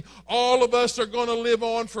eternity, all of us are going to live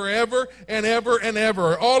on forever and ever and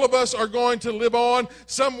ever. All of us are going to live on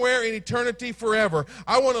somewhere in eternity forever.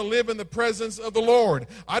 I want to live in the presence of the Lord.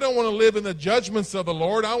 I don't want to live in the judgments of the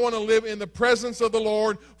Lord. I want to live in the presence of the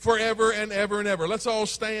Lord forever and ever and ever. Let's all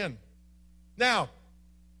stand. Now,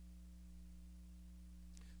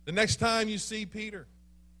 the next time you see Peter,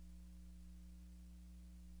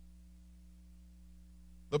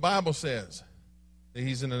 the Bible says that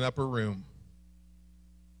he's in an upper room.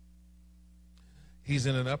 He's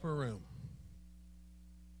in an upper room.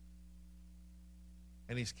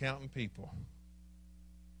 And he's counting people.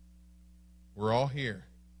 We're all here.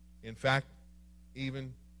 In fact,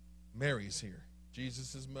 even Mary's here.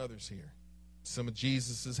 Jesus' mother's here. Some of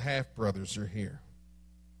Jesus' half-brothers are here.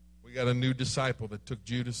 We got a new disciple that took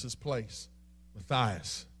Judas's place,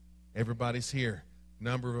 Matthias. Everybody's here.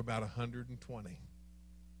 Number of about 120.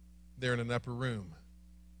 They're in an upper room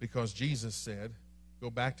because Jesus said, go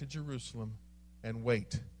back to Jerusalem and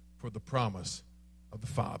wait for the promise of the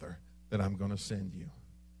Father that I'm going to send you.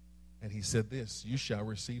 And he said this, you shall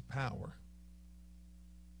receive power.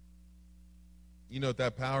 You know what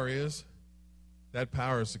that power is? That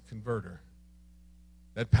power is a converter.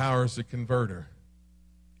 That power is a converter.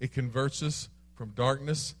 It converts us from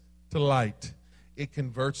darkness to light. It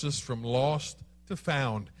converts us from lost to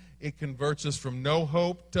found. It converts us from no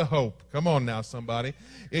hope to hope. Come on now, somebody.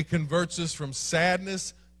 It converts us from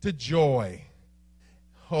sadness to joy.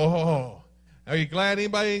 Oh, are you glad?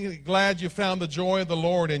 Anybody glad you found the joy of the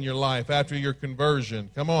Lord in your life after your conversion?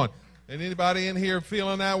 Come on. Anybody in here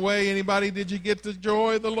feeling that way? Anybody, did you get the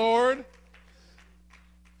joy of the Lord?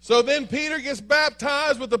 So then Peter gets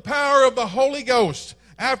baptized with the power of the Holy Ghost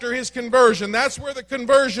after his conversion. That's where the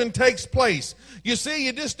conversion takes place. You see,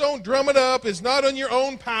 you just don't drum it up. It's not on your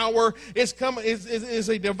own power. It's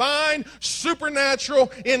a divine,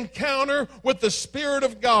 supernatural encounter with the Spirit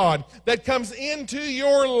of God that comes into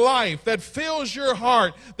your life, that fills your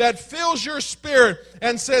heart, that fills your spirit,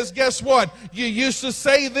 and says, guess what? You used to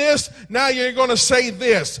say this, now you're going to say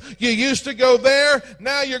this. You used to go there,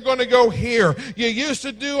 now you're going to go here. You used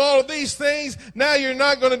to do all of these things, now you're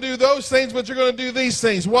not going to do those things, but you're going to do these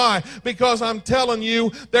things. Why? Because I'm telling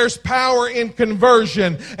you, there's power in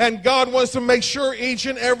conversion. And God wants to make sure each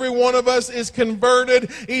and every one of us is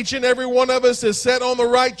converted. Each and every one of us is set on the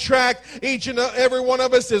right track. Each and every one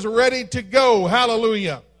of us is ready to go.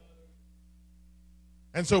 Hallelujah.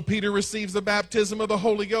 And so Peter receives the baptism of the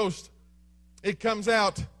Holy Ghost. It comes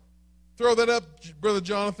out. Throw that up, Brother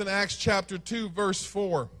Jonathan, Acts chapter 2, verse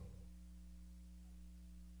 4.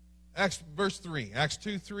 Verse 3. Acts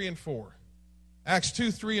 2, 3, and 4. Acts 2,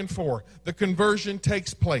 3, and 4. The conversion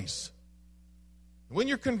takes place. When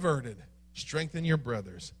you're converted, strengthen your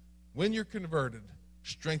brothers. When you're converted,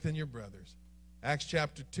 strengthen your brothers. Acts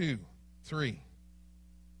chapter 2, 3.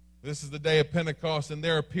 This is the day of Pentecost, and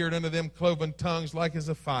there appeared unto them cloven tongues like as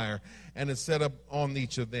a fire, and it set up on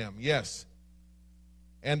each of them. Yes.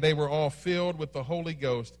 And they were all filled with the Holy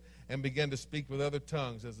Ghost and began to speak with other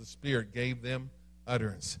tongues as the Spirit gave them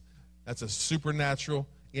utterance. That's a supernatural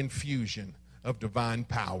infusion of divine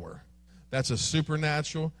power. That's a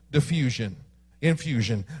supernatural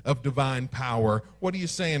infusion of divine power. What are you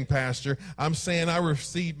saying, Pastor? I'm saying I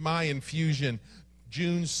received my infusion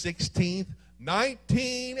June 16th,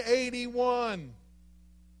 1981.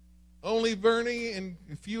 Only Bernie and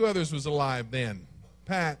a few others was alive then.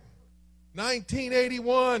 Pat,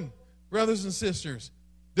 1981, brothers and sisters,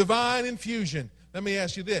 divine infusion. Let me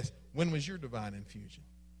ask you this. When was your divine infusion?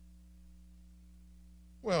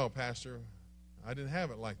 Well, Pastor, I didn't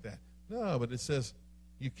have it like that. No, but it says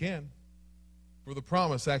you can. For the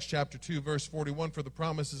promise, Acts chapter 2, verse 41, for the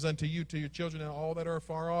promise is unto you, to your children, and all that are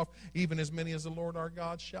far off, even as many as the Lord our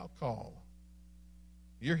God shall call.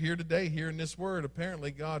 You're here today, hearing this word. Apparently,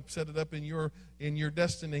 God set it up in your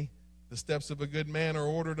destiny. The steps of a good man are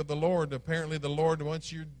ordered of the Lord. Apparently, the Lord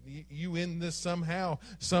wants you in this somehow,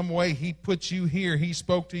 some way. He put you here. He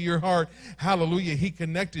spoke to your heart. Hallelujah. He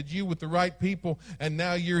connected you with the right people, and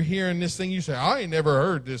now you're hearing this thing. You say, I ain't never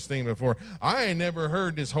heard this thing before. I ain't never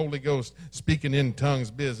heard this Holy Ghost speaking in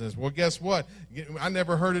tongues business. Well, guess what? I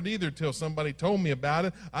never heard it either till somebody told me about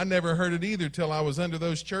it. I never heard it either till I was under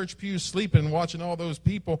those church pews sleeping, watching all those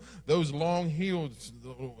people, those long-heeled,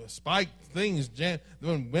 spiked things.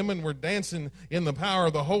 When women were dancing in the power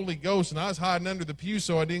of the Holy Ghost, and I was hiding under the pew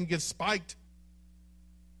so I didn't get spiked.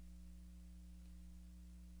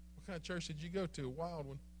 What kind of church did you go to? A wild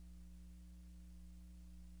one.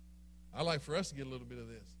 I'd like for us to get a little bit of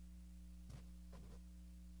this.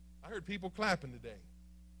 I heard people clapping today.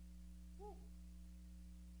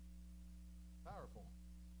 Powerful.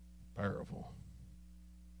 Powerful.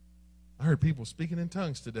 I heard people speaking in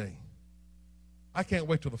tongues today. I can't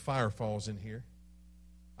wait till the fire falls in here.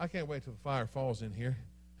 I can't wait till the fire falls in here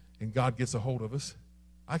and God gets a hold of us.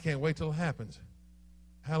 I can't wait till it happens.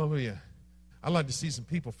 Hallelujah. I'd like to see some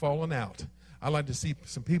people falling out. I'd like to see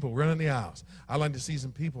some people running the aisles. I'd like to see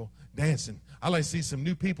some people dancing. I'd like to see some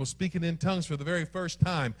new people speaking in tongues for the very first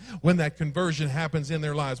time when that conversion happens in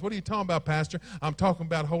their lives. What are you talking about, Pastor? I'm talking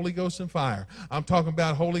about Holy Ghost and fire. I'm talking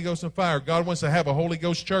about Holy Ghost and fire. God wants to have a Holy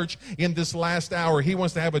Ghost church in this last hour. He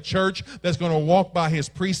wants to have a church that's going to walk by His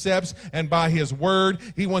precepts and by His word.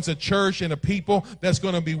 He wants a church and a people that's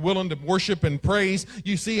going to be willing to worship and praise.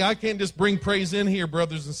 You see, I can't just bring praise in here,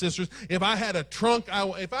 brothers and sisters. If I had a truck,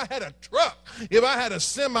 if I had a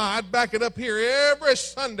semi, I'd back it up here every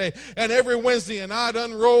Sunday and every Wednesday, and I'd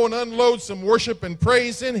unroll and unload some worship and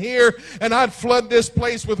praise in here, and I'd flood this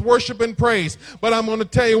place with worship and praise. But I'm going to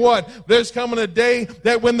tell you what, there's coming a day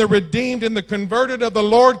that when the redeemed and the converted of the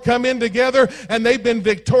Lord come in together, and they've been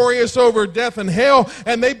victorious over death and hell,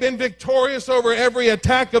 and they've been victorious over every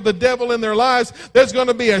attack of the devil in their lives, there's going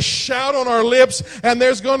to be a shout on our lips, and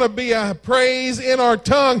there's going to be a praise in our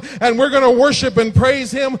tongue, and we're going to worship and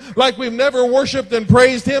praise Him like we've never worshiped and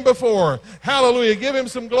praised Him before. Hallelujah. Give Him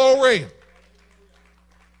some glory.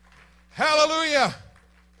 Hallelujah.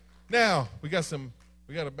 Now, we got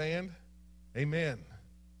a band. Amen.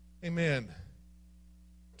 Amen.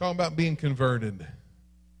 Talking about being converted.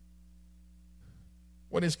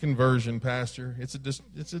 What is conversion, Pastor? It's a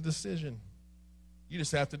decision. You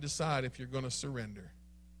just have to decide if you're going to surrender.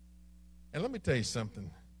 And let me tell you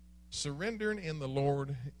something. Surrendering in the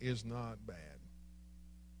Lord is not bad.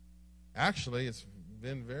 Actually, it's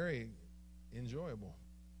been very enjoyable.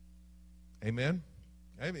 Amen?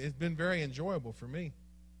 It's been very enjoyable for me.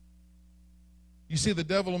 You see, the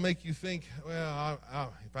devil will make you think, well,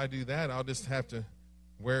 if I do that, I'll just have to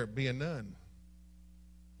be a nun.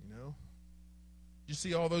 You know? You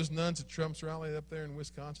see all those nuns at Trump's rally up there in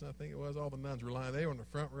Wisconsin, I think it was, all the nuns were lying. They were in the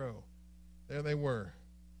front row. There they were.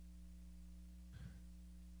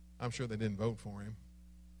 I'm sure they didn't vote for him.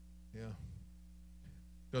 Yeah.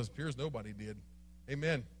 Because it appears nobody did.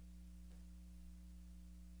 Amen.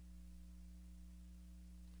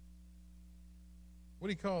 What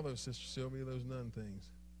do you call those, Sister Sylvia, those nun things?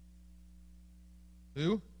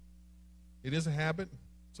 Who? It is a habit.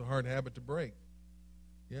 It's a hard habit to break.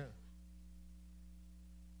 Yeah.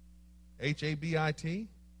 Habit?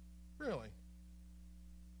 Really?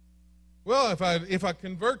 Well, if I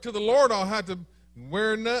convert to the Lord, I'll have to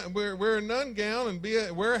wear a nun gown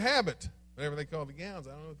and wear a habit. Whatever they call the gowns.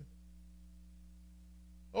 I don't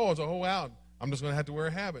know. It's a whole out. I'm just going to have to wear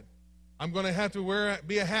a habit. I'm going to have to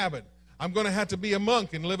be a habit. I'm going to have to be a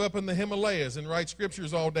monk and live up in the Himalayas and write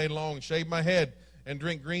scriptures all day long, shave my head, and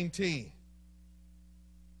drink green tea.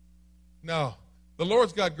 No. The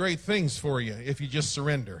Lord's got great things for you if you just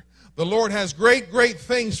surrender. The Lord has great, great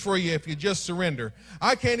things for you if you just surrender.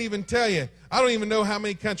 I can't even tell you. I don't even know how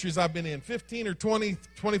many countries I've been in. 15 or 20,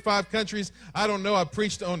 25 countries. I don't know. I've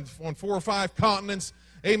preached on 4 or 5 continents.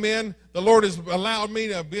 Amen. The Lord has allowed me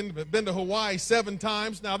to have been to Hawaii 7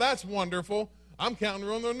 times. Now, that's wonderful. I'm counting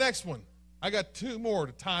on the next one. I got 2 more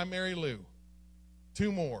to tie Mary Lou.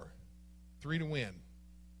 2 more. 3 to win.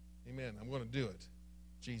 Amen. I'm going to do it.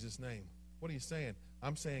 In Jesus' name. What are you saying?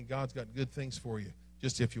 I'm saying God's got good things for you,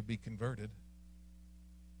 just if you'll be converted.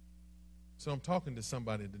 So I'm talking to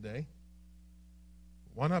somebody today.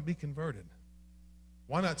 Why not be converted?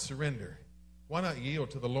 Why not surrender? Why not yield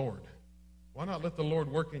to the Lord? Why not let the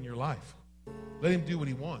Lord work in your life? Let Him do what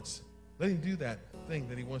He wants. Let Him do that thing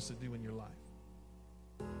that He wants to do in your life.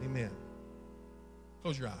 Amen.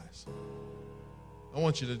 Close your eyes. I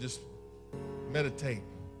want you to just meditate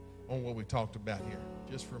on what we talked about here,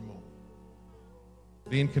 just for a moment.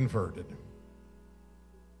 Being converted.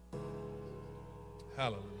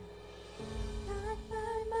 Hallelujah. Not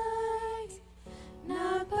by might,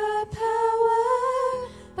 not by power,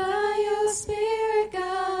 by your Spirit,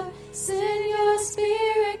 God. Send your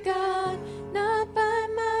Spirit, God. Not by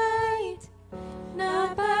might,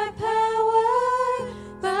 not by power,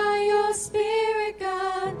 by your Spirit,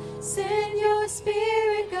 God. Send your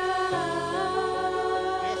Spirit, God.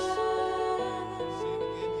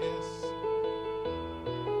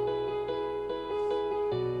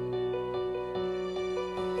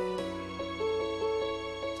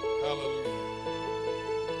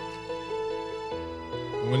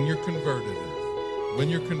 when you're converted. When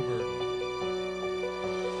you're converted.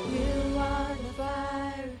 You are the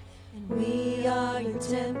fire, and we are your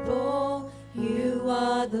temple. You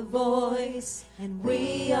are the voice, and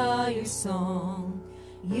we are your song.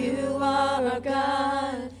 You are our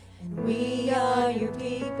God, and we are your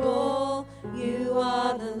people. You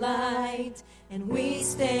are the light, and we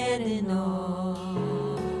stand in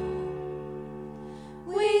awe.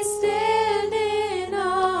 We stand in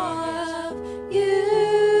awe of you.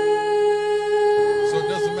 So it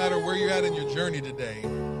doesn't matter where you're at in your journey today,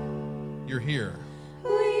 you're here.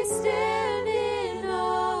 We stand in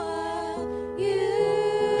awe of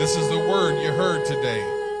you. This is the word you heard today.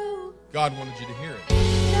 God wanted you to hear it.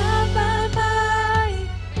 Not by might,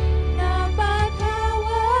 not by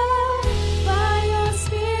power, by your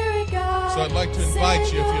Spirit, God. So I'd like to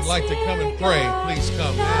invite you, if you'd like to come and pray, please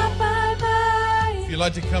come now. now. If you'd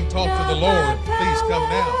like to come talk to the Lord, please come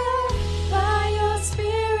now. By your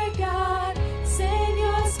Spirit, God. Send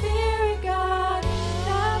your Spirit, God.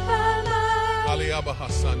 Not by might, Aliyaba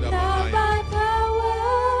Hasanda not Bahaya. by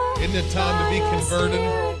power. Isn't it time to be by your converted?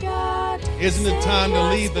 Spirit, God. Isn't it time to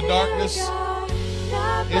leave the darkness?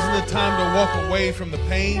 Isn't it time to walk away from the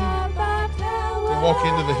pain, to walk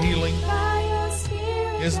into the healing?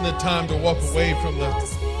 Isn't it time to walk away from the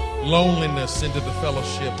loneliness into the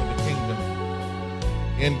fellowship of the kingdom,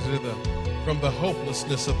 from the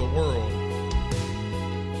hopelessness of the world,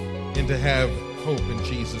 and to have hope in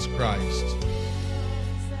Jesus Christ?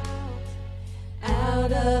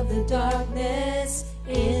 Out of the darkness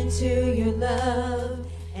into your love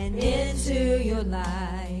and into your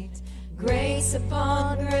light, grace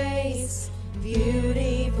upon grace,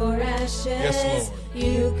 beauty for ashes. Yes, Lord.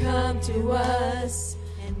 You come to us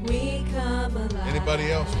and we come alive.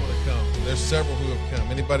 Anybody else want to come? There's several who have come.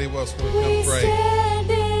 Anybody else want to We come pray? stand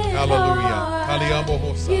in Hallelujah. awe Kaliyambo of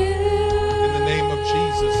Hosa. you. In the name of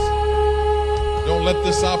Jesus. Don't let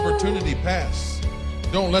this opportunity pass.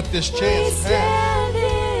 Don't let this We chance pass. stand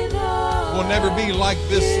in awe We'll never be like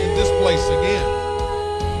this in this place again.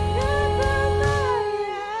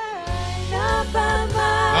 Not by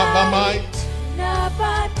might, Not by might, not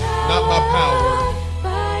by power, not by power.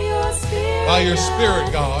 by your Spirit, By your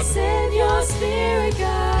Spirit, God. Send your Spirit,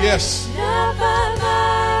 God. Yes. Not by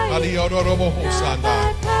might, Aliyodorobo not by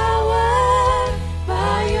Hosanda. power,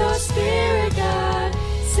 by your Spirit, God.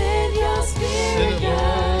 Send your Send Spirit, it,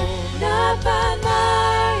 God. Lord. Not by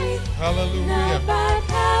might, not Hallelujah. by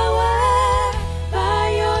power, by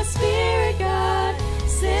your Spirit, God.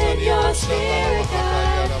 Send your Spirit,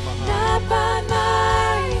 God. Not by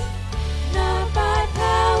might, not by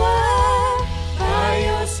power, by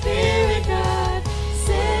your Spirit, God.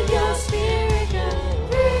 Send your Spirit, God.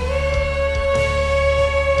 Breathe.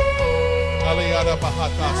 Aliyada Come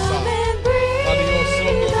Bahatasa. and breathe on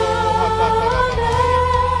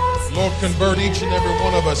us. Lord, convert each and every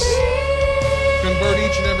one of us. Convert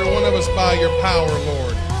each and every one of us by your power,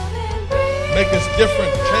 Lord. Come and breathe Make us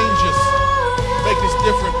different. Change us. on Make us us.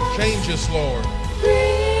 different. Change us, Lord.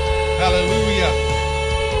 Breathe. Hallelujah.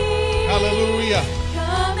 Hallelujah.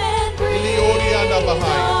 Come and breathe Ilioriana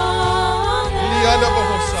Bahaya. on Iliana us.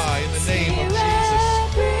 Bahosai, in the name of Jesus.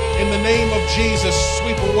 In the name of Jesus,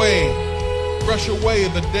 sweep away, brush away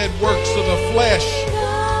the dead works of the flesh.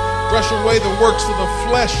 Brush away the works of the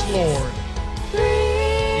flesh, Lord.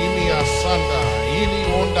 Imi asanda, ini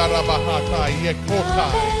onda rabahata,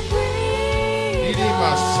 yekotai. Ini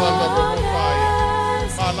masanda rabahaya,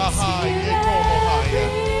 malahai, yekomohaya.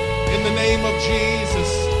 In the name of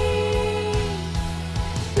Jesus.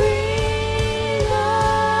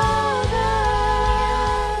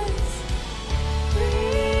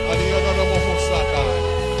 Adiyadarabohosakai.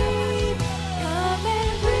 Come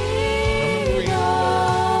and breathe, breathe Lord.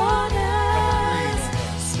 on Come and breathe us. on us.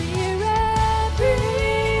 Spirit,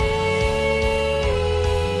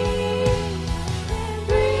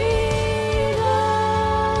 breathe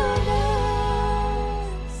on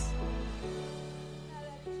us.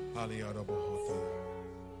 Aliyadabohota.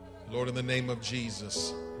 Lord, in the name of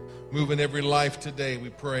Jesus, move in every life today, we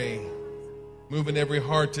pray. Move in every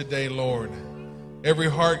heart today, Lord. Every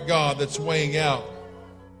heart, God, that's weighing out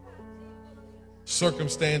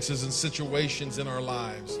circumstances and situations in our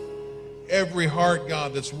lives. Every heart,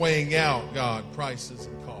 God, that's weighing out, God, prices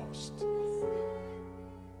and cost.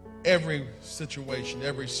 Every situation,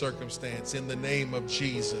 every circumstance, in the name of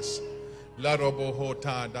Jesus.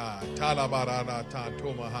 Larobohotada, talabarata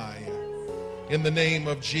tomahaya. In the name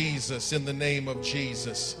of Jesus, in the name of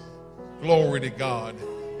Jesus. Glory to God.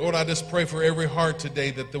 Lord, I just pray for every heart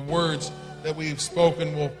today that the words that we've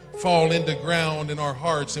spoken will fall into ground in our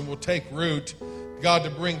hearts and will take root. God, to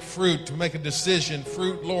bring fruit, to make a decision.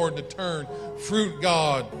 Fruit, Lord, to turn. Fruit,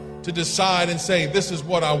 God, to decide and say, this is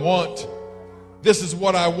what I want. This is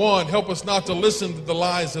what I want. Help us not to listen to the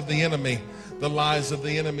lies of the enemy. The lies of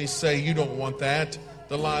the enemy say, you don't want that.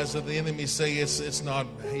 The lies of the enemy say it's not,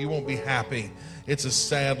 you won't be happy. It's a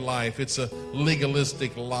sad life. It's a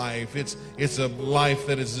legalistic life. It's a life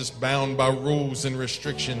that is just bound by rules and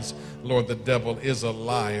restrictions. Lord, the devil is a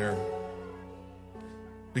liar.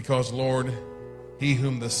 Because, Lord, he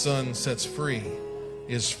whom the Son sets free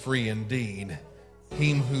is free indeed.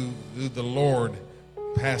 Him who the Lord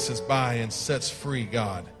passes by and sets free,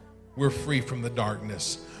 God, we're free from the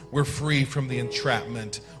darkness. We're free from the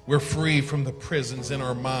entrapment. We're free from the prisons in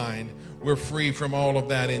our mind. We're free from all of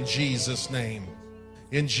that in Jesus' name.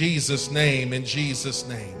 In Jesus' name, in Jesus'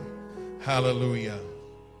 name. Hallelujah.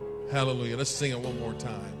 Hallelujah. Let's sing it one more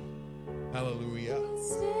time. Hallelujah.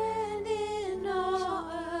 Stand in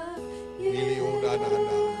awe of you.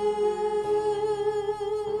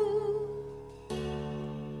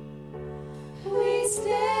 We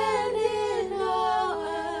stand in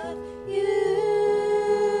awe of you.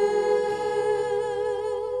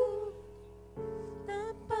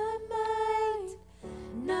 Not by might,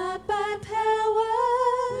 not by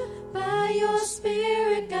power, by your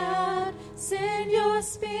Spirit, God. Send your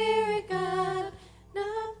Spirit, God.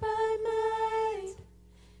 Not by might,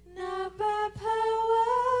 not by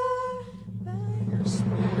power, by your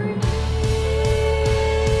Spirit.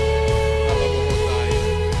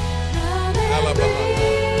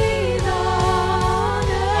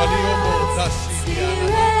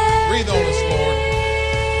 Breathe on us, Lord.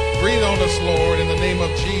 Breathe on us, Lord, in the name of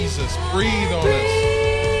Jesus. Breathe on us.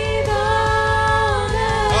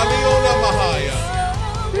 Aliona Mahaya.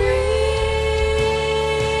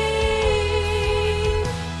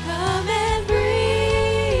 Come and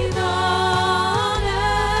breathe on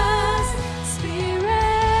us,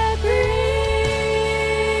 Spirit, breathe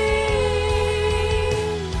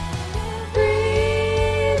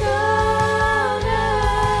on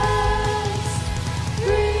us,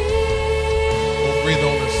 Oh, breathe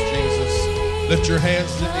on us, Jesus. Lift your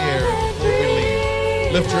hands in the air before we leave.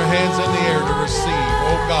 Lift your hands in the air to receive.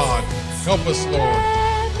 Oh God, help us, Lord.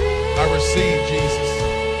 I receive, Jesus.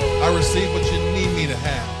 I receive what you need me to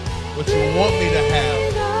have, what you want me to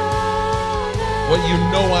have, what you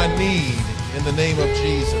know I need in the name of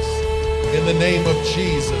Jesus. In the name of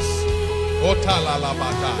Jesus. Oh,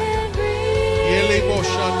 talalabataya. Yele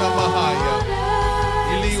boshanda mahaya.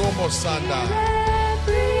 Ili omosanda.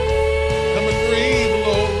 Come and breathe,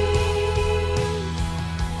 Lord.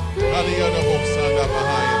 Aliyana bosanda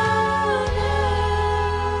mahaya.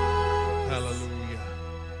 Hallelujah.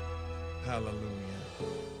 Hallelujah.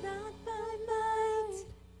 Not by might,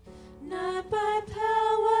 not by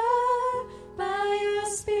power, by your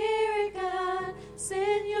Spirit, God.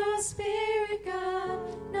 Send your Spirit, God.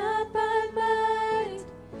 Not by might,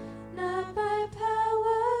 not by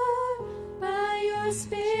power, by your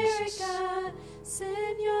Spirit, Jesus. God.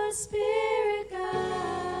 Send your Spirit, God.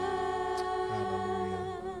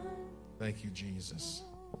 Thank you, Jesus.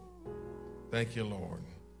 Thank you, Lord.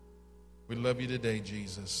 We love you today,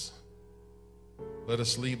 Jesus. Let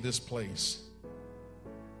us leave this place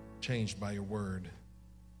changed by your word.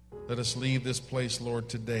 Let us leave this place, Lord,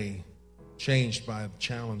 today changed by the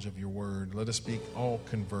challenge of your word. Let us be all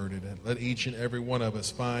converted. And let each and every one of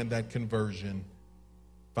us find that conversion,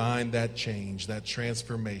 find that change, that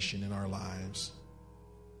transformation in our lives.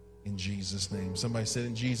 In Jesus' name. Somebody said,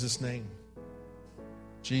 in Jesus' name.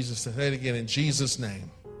 Jesus, say it again, in Jesus'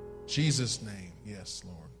 name. Jesus' name. Yes,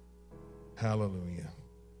 Lord. Hallelujah.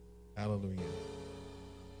 Hallelujah.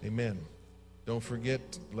 Amen. Don't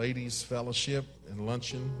forget ladies' fellowship and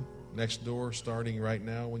luncheon next door starting right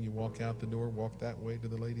now. When you walk out the door, walk that way to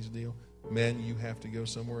the ladies' deal. Men, you have to go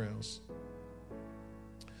somewhere else.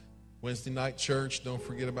 Wednesday night church. Don't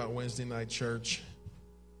forget about Wednesday night church.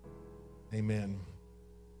 Amen.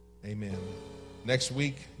 Amen. Next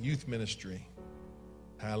week, youth ministry.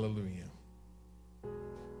 Hallelujah.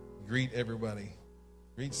 Greet everybody.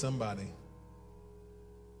 Greet somebody.